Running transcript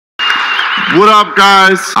What up,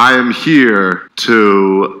 guys? I am here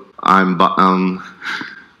to.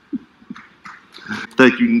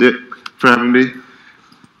 Thank you, Nick, for having me.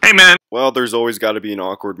 Hey, man. Well, there's always got to be an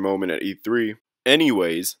awkward moment at E3.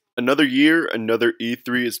 Anyways, another year, another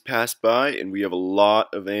E3 has passed by, and we have a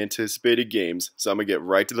lot of anticipated games. So I'm going to get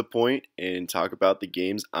right to the point and talk about the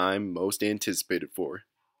games I'm most anticipated for.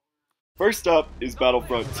 First up is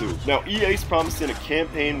Battlefront 2. Now, EA's promising a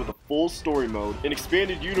campaign with a full story mode, an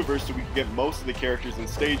expanded universe so we can get most of the characters and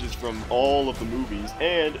stages from all of the movies,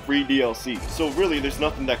 and free DLC. So really, there's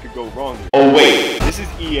nothing that could go wrong here. Oh wait, this is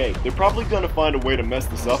EA. They're probably gonna find a way to mess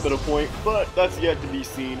this up at a point, but that's yet to be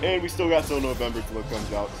seen, and we still got till November till it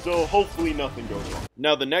comes out, so hopefully nothing goes wrong.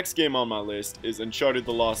 Now, the next game on my list is Uncharted: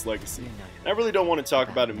 The Lost Legacy. I really don't want to talk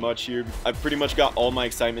about it much here. I pretty much got all my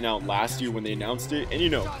excitement out last year when they announced it, and you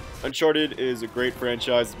know, Uncharted is a great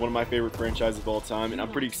franchise. It's one of my favorite franchises of all time, and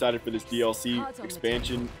I'm pretty excited for this DLC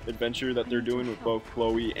expansion adventure that they're doing with both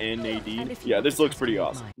Chloe and Nadine. Yeah, this looks pretty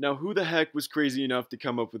awesome. Now, who the heck was crazy enough to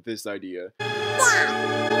come up with this idea?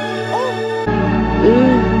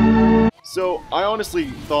 So, I honestly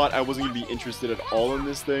thought I wasn't going to be interested at all in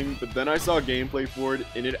this thing, but then I saw gameplay for it,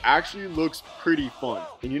 and it actually looks pretty fun.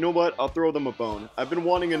 And you know what? I'll throw them a bone. I've been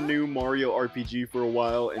wanting a new Mario RPG for a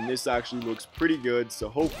while, and this actually looks pretty good, so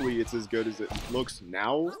hopefully it's as good as it looks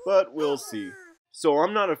now, but we'll see. So,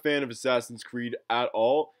 I'm not a fan of Assassin's Creed at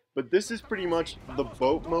all, but this is pretty much the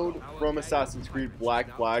boat mode from Assassin's Creed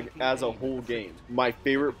Black Flag as a whole game. My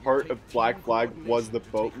favorite part of Black Flag was the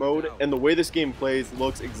boat mode, and the way this game plays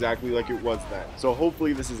looks exactly like it was then. So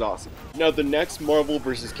hopefully this is awesome. Now, the next Marvel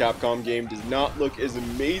vs. Capcom game does not look as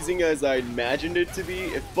amazing as I imagined it to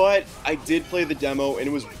be, but I did play the demo and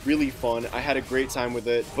it was really fun. I had a great time with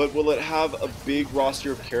it, but will it have a big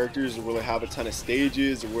roster of characters, or will it have a ton of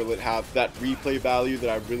stages, or will it have that replay value that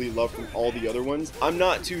I really love from all the other ones? I'm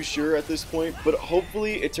not too sure at this point, but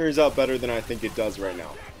hopefully it turns out better than I think it does right now.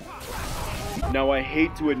 Now, I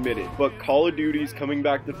hate to admit it, but Call of Duty is coming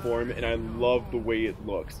back to form, and I love the way it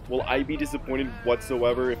looks. Will I be disappointed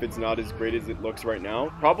whatsoever if it's not as great as it looks right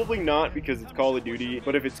now? Probably not, because it's Call of Duty,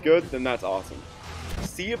 but if it's good, then that's awesome.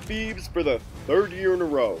 Sea of Thieves for the third year in a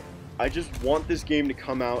row. I just want this game to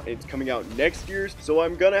come out, and it's coming out next year, so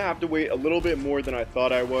I'm gonna have to wait a little bit more than I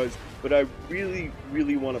thought I was, but I really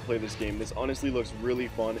want to play this game. This honestly looks really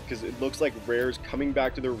fun, because it looks like Rare's coming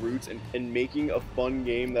back to their roots and making a fun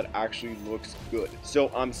game that actually looks good.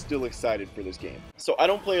 So I'm still excited for this game. So I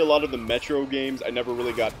don't play a lot of the Metro games. I never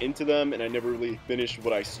really got into them, and I never really finished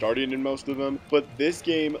what I started in most of them, but this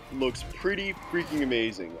game looks pretty freaking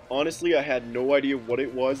amazing. Honestly, I had no idea what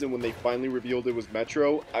it was, and when they finally revealed it was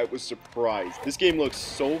Metro, I was surprised. This game looks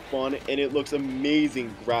so fun, and it looks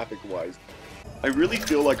amazing graphic-wise. I really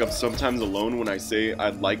feel like I'm sometimes alone when I say I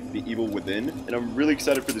like The Evil Within, and I'm really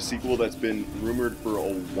excited for the sequel that's been rumored for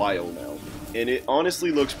a while now. And it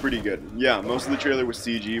honestly looks pretty good. Yeah, most of the trailer was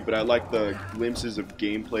CG, but I like the glimpses of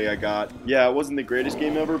gameplay I got. Yeah, it wasn't the greatest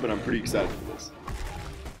game ever, but I'm pretty excited for this.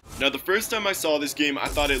 Now, the first time I saw this game, I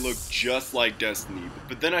thought it looked just like Destiny,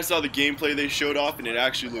 but then I saw the gameplay they showed off, and it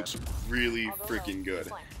actually looks really freaking good.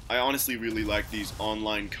 I honestly really like these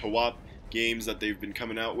online co-op games that they've been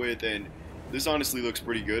coming out with, and this honestly looks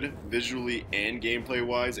pretty good, visually and gameplay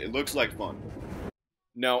wise. It looks like fun.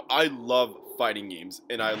 Now, I love fighting games,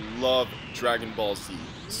 and I love Dragon Ball Z,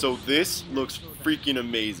 so this looks freaking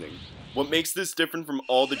amazing. What makes this different from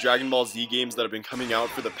all the Dragon Ball Z games that have been coming out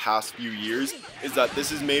for the past few years is that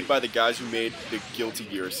this is made by the guys who made the Guilty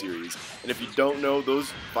Gear series. And if you don't know,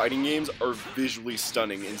 those fighting games are visually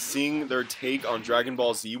stunning, and seeing their take on Dragon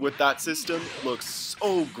Ball Z with that system looks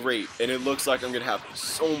so great. And it looks like I'm gonna have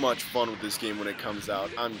so much fun with this game when it comes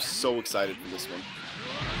out. I'm so excited for this one.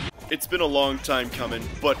 It's been a long time coming,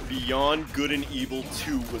 but Beyond Good and Evil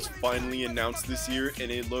 2 was finally announced this year, and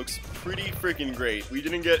it looks pretty freaking great. We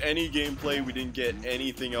didn't get any gameplay, we didn't get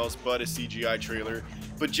anything else but a CGI trailer,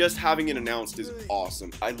 but just having it announced is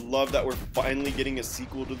awesome. I love that we're finally getting a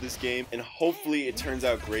sequel to this game, and hopefully it turns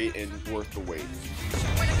out great and worth the wait.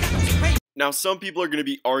 Now, some people are going to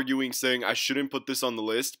be arguing saying I shouldn't put this on the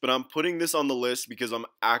list, but I'm putting this on the list because I'm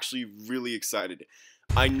actually really excited.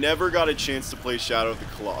 I never got a chance to play Shadow of the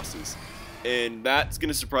Colossus, and that's going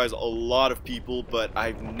to surprise a lot of people, but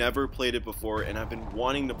I've never played it before, and I've been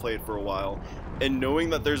wanting to play it for a while, and knowing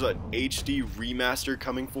that there's an HD remaster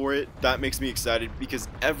coming for it, that makes me excited, because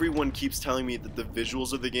everyone keeps telling me that the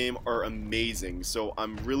visuals of the game are amazing, so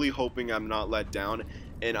I'm really hoping I'm not let down,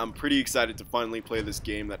 and I'm pretty excited to finally play this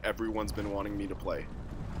game that everyone's been wanting me to play.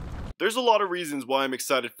 There's a lot of reasons why I'm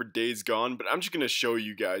excited for Days Gone, but I'm just going to show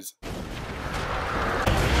you guys.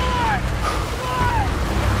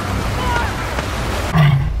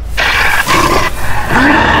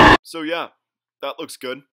 So yeah, that looks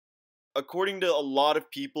good. According to a lot of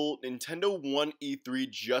people, Nintendo won E3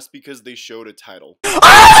 just because they showed a title. Oh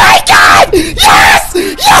my god! Yes!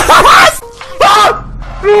 Yes!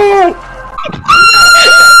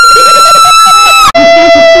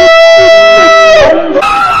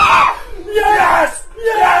 Yes!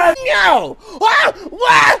 Yes! No! What?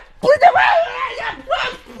 What?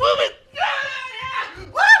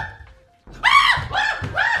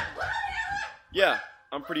 Yeah,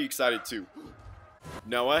 I'm pretty excited too.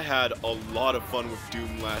 Now, I had a lot of fun with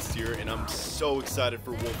Doom last year, and I'm so excited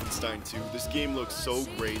for Wolfenstein 2. This game looks so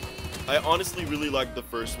great. I honestly really liked the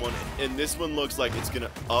first one, and this one looks like it's gonna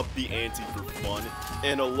up the ante for fun,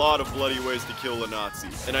 and a lot of bloody ways to kill a Nazi.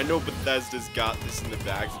 And I know Bethesda's got this in the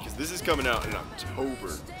bag, because this is coming out in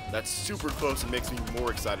October. That's super close and makes me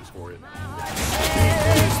more excited for it.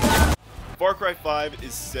 Far Cry 5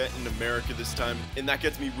 is set in America this time, and that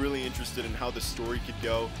gets me really interested in how the story could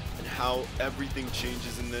go and how everything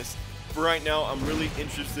changes in this. For right now, I'm really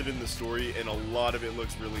interested in the story, and a lot of it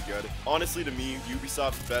looks really good. Honestly, to me,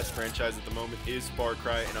 Ubisoft's best franchise at the moment is Far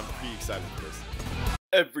Cry, and I'm pretty excited for this.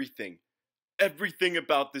 Everything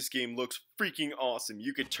about this game looks freaking awesome.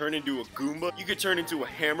 You could turn into a Goomba, you could turn into a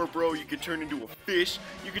Hammer Bro, you could turn into a fish,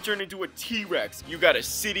 you could turn into a T-Rex. You got a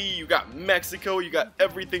city, you got Mexico, you got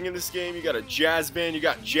everything in this game. You got a jazz band, you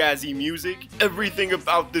got jazzy music. Everything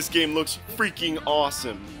about this game looks freaking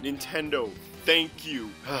awesome. Nintendo, thank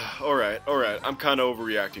you. Alright, I'm kinda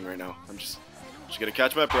overreacting right now. I'm just gonna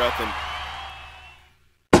catch my breath and...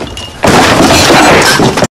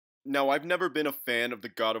 Now, I've never been a fan of the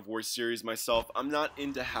God of War series myself. I'm not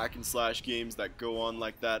into hack and slash games that go on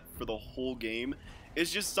like that for the whole game.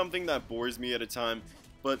 It's just something that bores me at a time.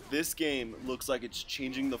 But this game looks like it's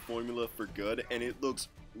changing the formula for good, and it looks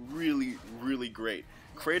really, really great.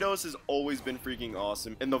 Kratos has always been freaking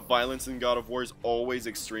awesome, and the violence in God of War is always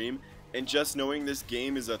extreme. And just knowing this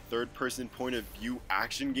game is a third-person point of view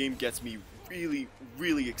action game gets me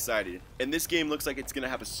really excited. And this game looks like it's gonna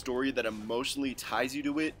have a story that emotionally ties you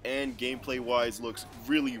to it, and gameplay wise looks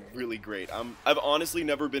really great. I've honestly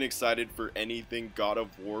never been excited for anything God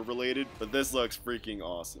of War related, but this looks freaking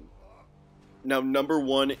awesome. Now, number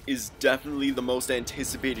one is definitely the most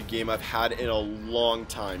anticipated game I've had in a long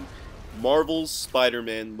time. Marvel's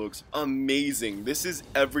Spider-Man looks amazing. This is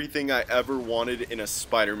everything I ever wanted in a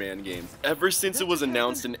Spider-Man game. Ever since it was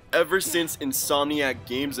announced, and ever since Insomniac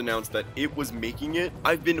Games announced that it was making it,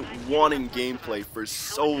 I've been wanting gameplay for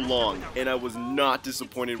so long, and I was not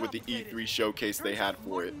disappointed with the E3 showcase they had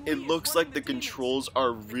for it. It looks like the controls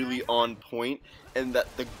are really on point, and that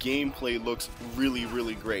the gameplay looks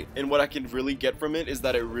really great. And what I can really get from it is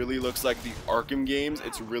that it really looks like the Arkham games.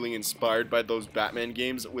 It's really inspired by those Batman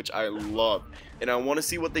games, which I love. And I want to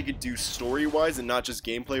see what they could do story-wise and not just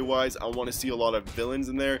gameplay-wise. I want to see a lot of villains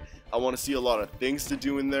in there. I want to see a lot of things to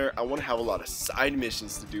do in there. I want to have a lot of side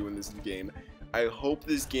missions to do in this game. I hope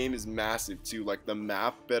this game is massive too. Like, the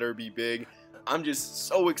map better be big. I'm just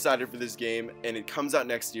so excited for this game, and it comes out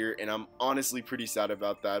next year, and I'm honestly pretty sad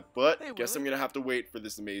about that, but guess I'm gonna have to wait for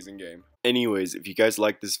this amazing game. Anyways, if you guys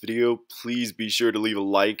like this video, please be sure to leave a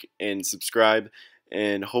like and subscribe,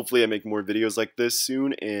 and hopefully I make more videos like this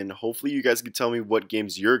soon, and hopefully you guys can tell me what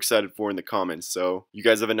games you're excited for in the comments. So, you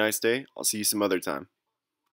guys have a nice day. I'll see you some other time.